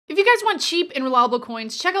If you guys want cheap and reliable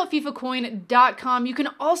coins, check out FIFAcoin.com. You can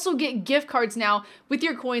also get gift cards now with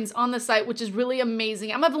your coins on the site, which is really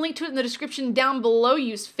amazing. I'm gonna have a link to it in the description down below.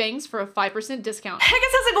 Use Fangs for a 5% discount. Hey guys,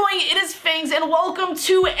 how's it going? It is Fangs and welcome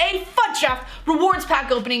to a FUTDRAFT rewards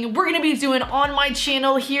pack opening we're gonna be doing on my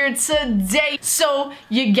channel here today. So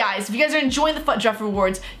you guys, if you guys are enjoying the FUTDRAFT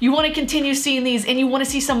rewards, you wanna continue seeing these and you wanna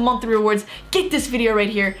see some monthly rewards, get this video right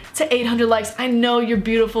here to 800 likes. I know your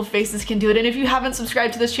beautiful faces can do it. And if you haven't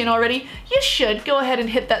subscribed to this channel already, you should go ahead and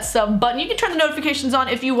hit that sub button. You can turn the notifications on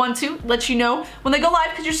if you want to, let you know when they go live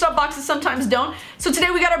because your sub boxes sometimes don't. So today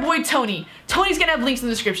we got our boy Tony. Tony's gonna have links in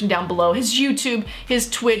the description down below. His YouTube, his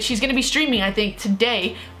Twitch. He's gonna be streaming, I think,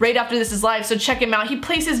 today, right after this is live, so check him out. He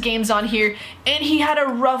plays his games on here, and he had a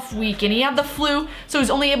rough week, and he had the flu, so he's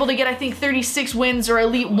only able to get, I think, 36 wins or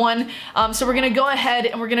Elite 1. So we're gonna go ahead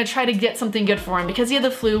and we're gonna try to get something good for him. Because he had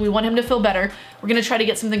the flu, we want him to feel better. We're gonna try to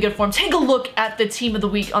get something good for him. Take a look at the team of the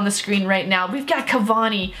week on the screen right now. We've got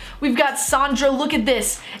Cavani, we've got Sandro, look at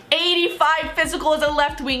this. 85 physical as a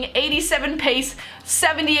left wing, 87 pace,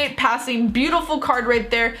 78 passing, beautiful card right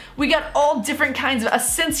there. We got all different kinds of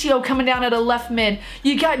Asensio coming down at a left mid.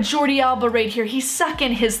 You got Jordi Alba right here. He's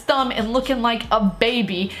sucking his thumb and looking like a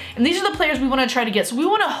baby. And these are the players we want to try to get. So we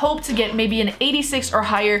want to hope to get maybe an 86 or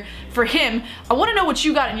higher for him. I want to know what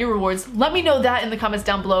you got in your rewards. Let me know that in the comments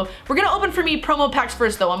down below. We're going to open for me promo packs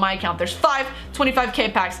first though on my account. There's 5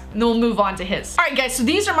 25k packs and then we'll move on to his. Alright guys, so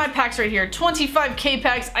these are my packs right here. 25k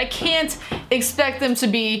packs. I can't expect them to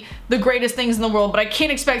be the greatest things in the world, but I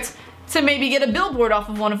can't expect to maybe get a billboard off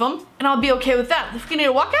of one of them, and I'll be okay with that. If we need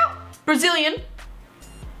a walkout, Brazilian.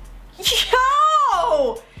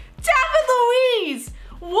 Yo! David Luiz!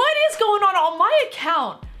 What is going on my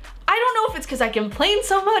account? I don't know if it's because I complain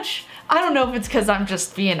so much. I don't know if it's because I'm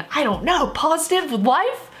just being, I don't know, positive with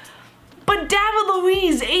life. But David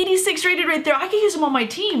Luiz, 86 rated right there. I could use him on my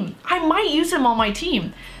team. I might use him on my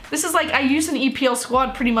team. This is like, I use an EPL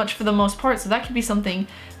squad pretty much for the most part, so that could be something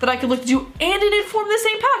that I could look to do, and an inform in the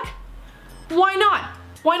same pack. Why not?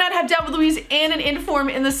 Why not have David Luiz and an inform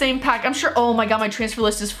in the same pack? I'm sure, oh my god, my transfer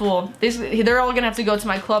list is full. They're all gonna have to go to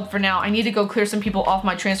my club for now. I need to go clear some people off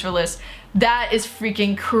my transfer list. That is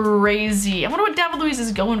freaking crazy. I wonder what David Luiz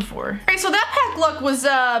is going for. Alright, so that pack luck was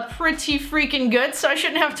pretty freaking good, so I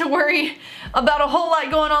shouldn't have to worry about a whole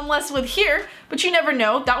lot going on less with here, but you never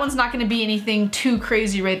know. That one's not gonna be anything too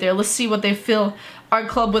crazy right there. Let's see what they fill our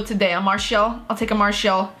club with today. A Martial, I'll take a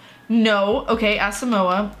Martial. No, okay,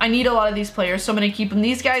 Asamoah. I need a lot of these players, so I'm gonna keep them.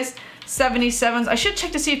 These guys, 77s. I should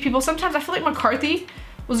check to see if people, sometimes I feel like McCarthy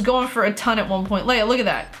was going for a ton at one point. Leia, look at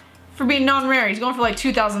that. For being non-rare, he's going for like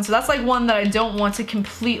 2,000, so that's like one that I don't want to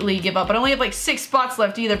completely give up. But I only have like 6 spots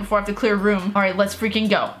left either before I have to clear room. All right, let's freaking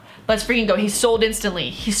go. Let's freaking go. He sold instantly.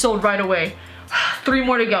 He sold right away. 3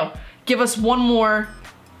 more to go. Give us one more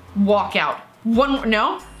walkout. One more,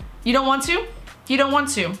 no? You don't want to? You don't want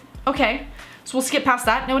to. Okay. So we'll skip past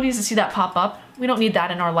that. Nobody needs to see that pop up. We don't need that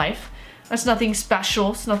in our life. That's nothing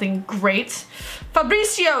special. It's nothing great.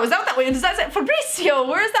 Fabricio, is that what that way? Does that say Fabricio?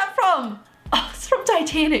 Where is that from? Oh, it's from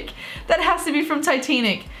Titanic. That has to be from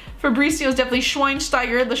Titanic. Fabricio is definitely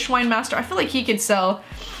Schweinsteiger, the Schweinmaster. I feel like he could sell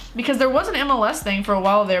because there was an MLS thing for a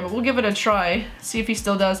while there, but we'll give it a try. See if he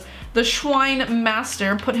still does. The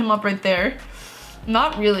Schweinmaster, put him up right there.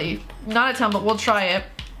 Not really. Not a ton, but we'll try it.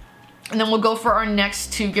 And then we'll go for our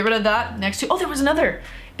next 2. Get rid of that. Next 2. Oh, there was another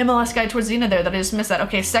MLS guy towards the end of there that I just missed that.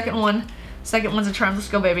 Okay, second one. Second one's a charm. Let's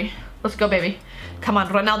go, baby. Let's go, baby. Come on,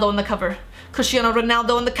 Ronaldo in the cover. Cristiano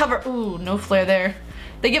Ronaldo in the cover. Ooh, no flair there.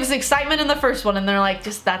 They give us excitement in the first one, and they're like,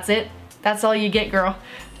 just that's it. That's all you get, girl.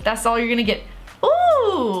 That's all you're gonna get.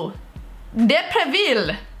 Ooh!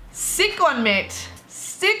 Depreville. Sick one, mate.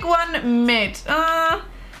 Sick one, mate.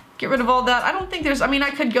 Get rid of all that. I don't think there's, I mean, I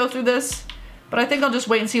could go through this, but I think I'll just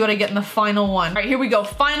wait and see what I get in the final one. All right, here we go.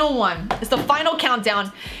 Final one. It's the final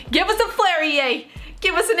countdown. Give us a flare, EA.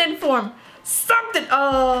 Give us an inform. Something.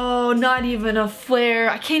 Oh, not even a flare.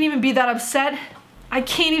 I can't even be that upset. I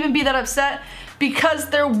can't even be that upset because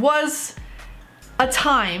there was a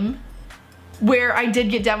time where I did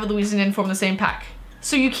get David Luiz and inform the same pack.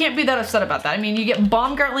 So you can't be that upset about that. I mean, you get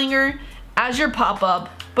Baumgartlinger as your pop-up,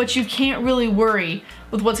 but you can't really worry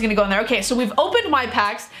with what's gonna go in there. Okay, so we've opened my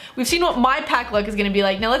packs. We've seen what my pack luck is gonna be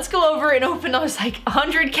like. Now let's go over and open those like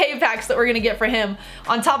 100k packs that we're gonna get for him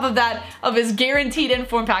on top of that, of his guaranteed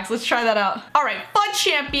inform packs. Let's try that out. All right, FUT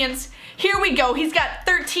Champions. Here we go. He's got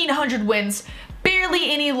 1,300 wins.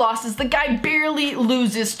 Barely any losses. The guy barely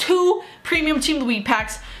loses. 2 premium team of the week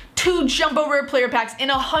packs, 2 jumbo rare player packs, and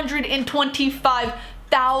 125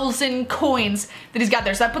 905,000 coins that he's got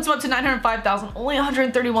there. So that puts him up to 905,000, only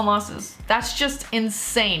 131 losses. That's just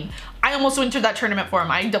insane. I almost entered that tournament for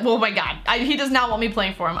him. Oh my God, he does not want me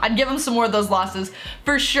playing for him. I'd give him some more of those losses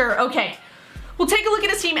for sure. Okay, we'll take a look at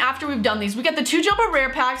his team after we've done these. We got the 2 jumbo rare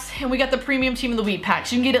packs and we got the premium team of the week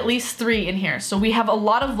packs. You can get at least 3 in here. So we have a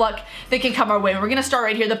lot of luck that can come our way. We're gonna start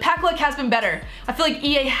right here. The pack luck has been better. I feel like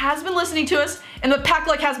EA has been listening to us and the pack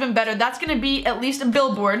luck has been better. That's gonna be at least a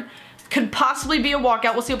billboard. Could possibly be a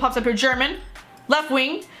walkout. We'll see what pops up here. German, left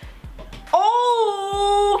wing.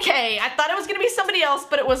 Okay, I thought it was gonna be somebody else,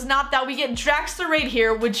 but it was not that. We get Draxler right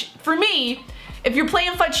here, which for me, if you're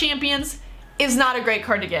playing FUT Champions, is not a great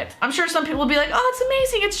card to get. I'm sure some people will be like, oh, it's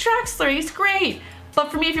amazing, it's Draxler, he's great.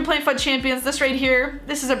 But for me, if you're playing FUT Champions, this right here,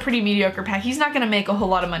 this is a pretty mediocre pack. He's not gonna make a whole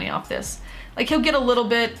lot of money off this. Like, he'll get a little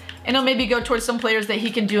bit, and he'll maybe go towards some players that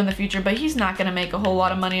he can do in the future, but he's not gonna make a whole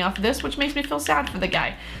lot of money off of this, which makes me feel sad for the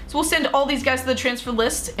guy. So we'll send all these guys to the transfer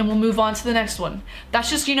list, and we'll move on to the next one. That's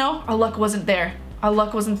just, you know, our luck wasn't there. Our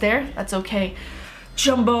luck wasn't there, that's okay.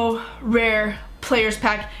 Jumbo, rare, players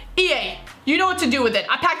pack. EA, you know what to do with it.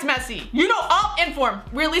 I packed Messi. You know, oh, inform.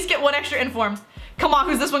 We at least get 1 extra inform. Come on,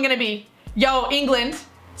 who's this one gonna be? Yo, England,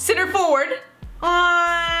 center forward.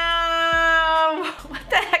 What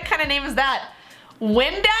the heck kind of name is that?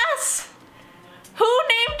 Windass? Who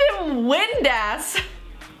named him Windass?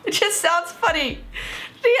 It just sounds funny.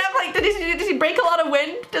 Do you have like, does he break a lot of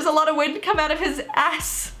wind? Does a lot of wind come out of his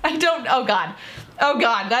ass? I don't, oh God. Oh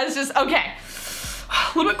God, that is just, okay.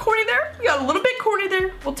 A little bit corny there. We got a little bit corny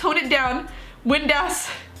there. We'll tone it down. Windass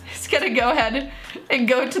is gonna go ahead and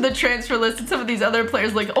go to the transfer list, and some of these other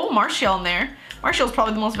players like, oh, Martial in there. Martial's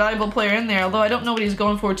probably the most valuable player in there, although I don't know what he's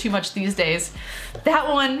going for too much these days. That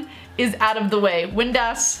one is out of the way.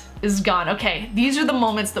 Windass is gone. Okay, these are the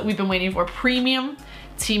moments that we've been waiting for. Premium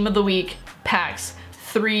Team of the Week packs.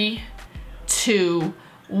 3, 2,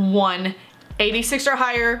 1. 86 or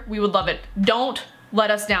higher, we would love it. Don't let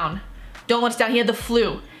us down. Don't let us down. He had the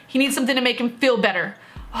flu. He needs something to make him feel better.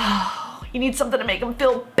 Oh, he needs something to make him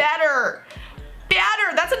feel better.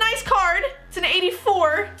 Better. That's a nice card. It's an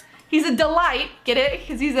 84. He's a delight. Get it?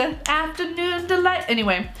 Because he's an afternoon delight.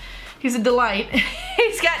 Anyway, he's a delight.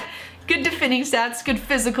 He's got good defending stats, good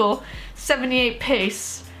physical, 78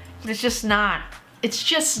 pace. But it's just not. It's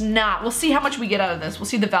just not. We'll see how much we get out of this. We'll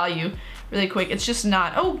see the value really quick. It's just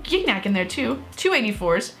not. Oh, Gignac in there too. 2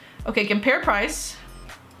 84s. Okay, compare price.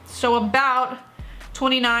 So about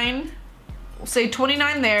 29. We'll say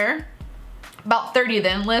 29 there. About 30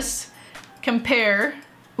 then. Let's compare.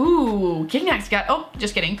 Ooh, Gignac's got, oh,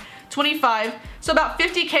 just kidding. 25. So about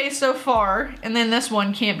 50K so far. And then this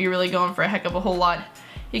one can't be really going for a heck of a whole lot.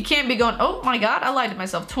 He can't be going, oh my God, I lied to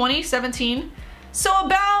myself. 20, 17. So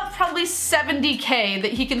about probably 70K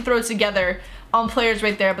that he can throw together on players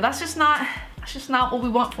right there. But that's just not what we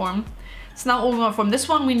want for him. It's not what we want for him. This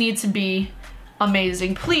one we need to be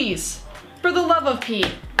amazing. Please, for the love of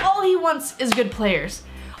Pete, all he wants is good players.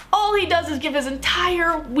 All he does is give his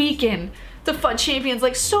entire weekend to FUT Champions,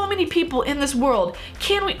 like so many people in this world.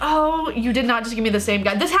 Can we, oh, you did not just give me the same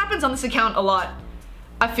guy. This happens on this account a lot,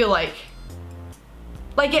 I feel like.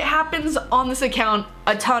 Like it happens on this account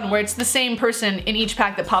a ton where it's the same person in each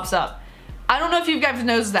pack that pops up. I don't know if you guys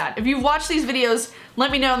noticed that. If you've watched these videos,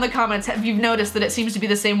 let me know in the comments if you've noticed that it seems to be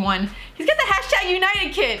the same one. He's got the hashtag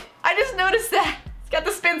United kit. I just noticed that. He's got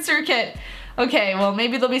the Spencer kit. Okay, well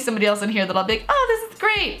maybe there'll be somebody else in here that'll be like, oh, this is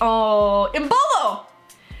great. Oh, Embolo.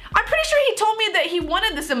 I'm pretty sure he told me that he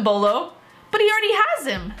wanted this Embolo, but he already has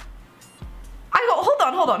him. I go,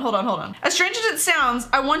 hold on. As strange as it sounds,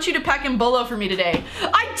 I want you to pack Embolo for me today.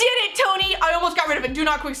 I did it, Tony! I almost got rid of it. Do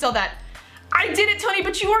not quick sell that. I did it, Tony,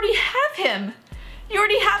 but you already have him. You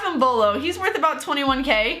already have Embolo. He's worth about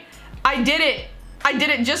 21K. I did it. I did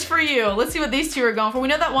it just for you. Let's see what these two are going for. We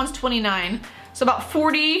know that one's 29, so about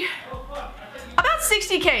 40. About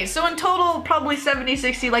 60K, so in total probably 70,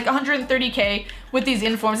 60, like 130K with these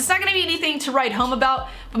informs. It's not gonna be anything to write home about,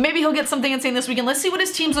 but maybe he'll get something insane this weekend. Let's see what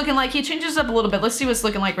his team's looking like. He changes up a little bit. Let's see what it's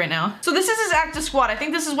looking like right now. So this is his active squad. I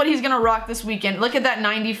think this is what he's gonna rock this weekend. Look at that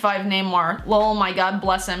 95 Neymar. Oh my God,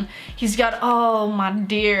 bless him. He's got, oh my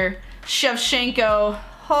dear, Shevchenko.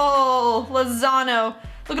 Oh, Lozano.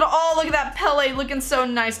 Look at that Pele looking so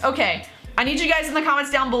nice. Okay, I need you guys in the comments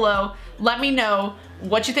down below. Let me know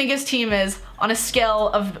what you think his team is on a scale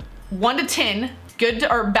of 1 to 10, good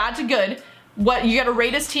to, or bad to good, what you gotta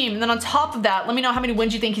rate his team, and then on top of that, let me know how many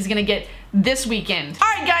wins you think he's gonna get this weekend. All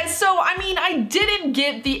right, guys, so I mean, I didn't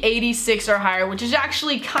get the 86 or higher, which is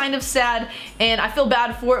actually kind of sad, and I feel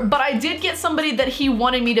bad for it, but I did get somebody that he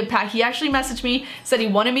wanted me to pack. He actually messaged me, said he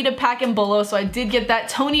wanted me to pack in Bolo, so I did get that.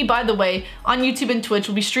 Tony, by the way, on YouTube and Twitch,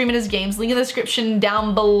 will be streaming his games. Link in the description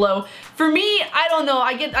down below. For me, I don't know.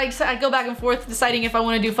 I go back and forth deciding if I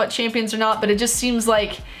want to do FUT Champions or not, but it just seems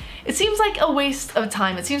like a waste of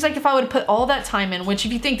time. It seems like if I would put all that time in, which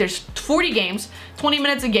if you think there's 40 games, 20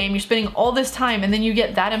 minutes a game, you're spending all this time and then you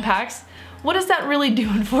get that in packs, what is that really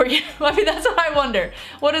doing for you? I mean, that's what I wonder.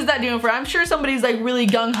 What is that doing for you? I'm sure somebody's like really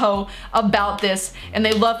gung-ho about this and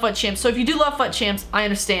they love FUT Champs. So if you do love FUT Champs, I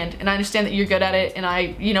understand. And I understand that you're good at it.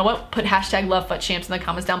 And you know what? Put hashtag love FUT Champs in the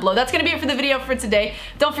comments down below. That's gonna be it for the video for today.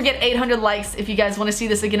 Don't forget 800 likes if you guys wanna see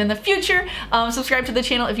this again in the future. Subscribe to the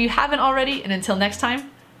channel if you haven't already. And until next time,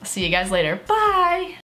 I'll see you guys later. Bye!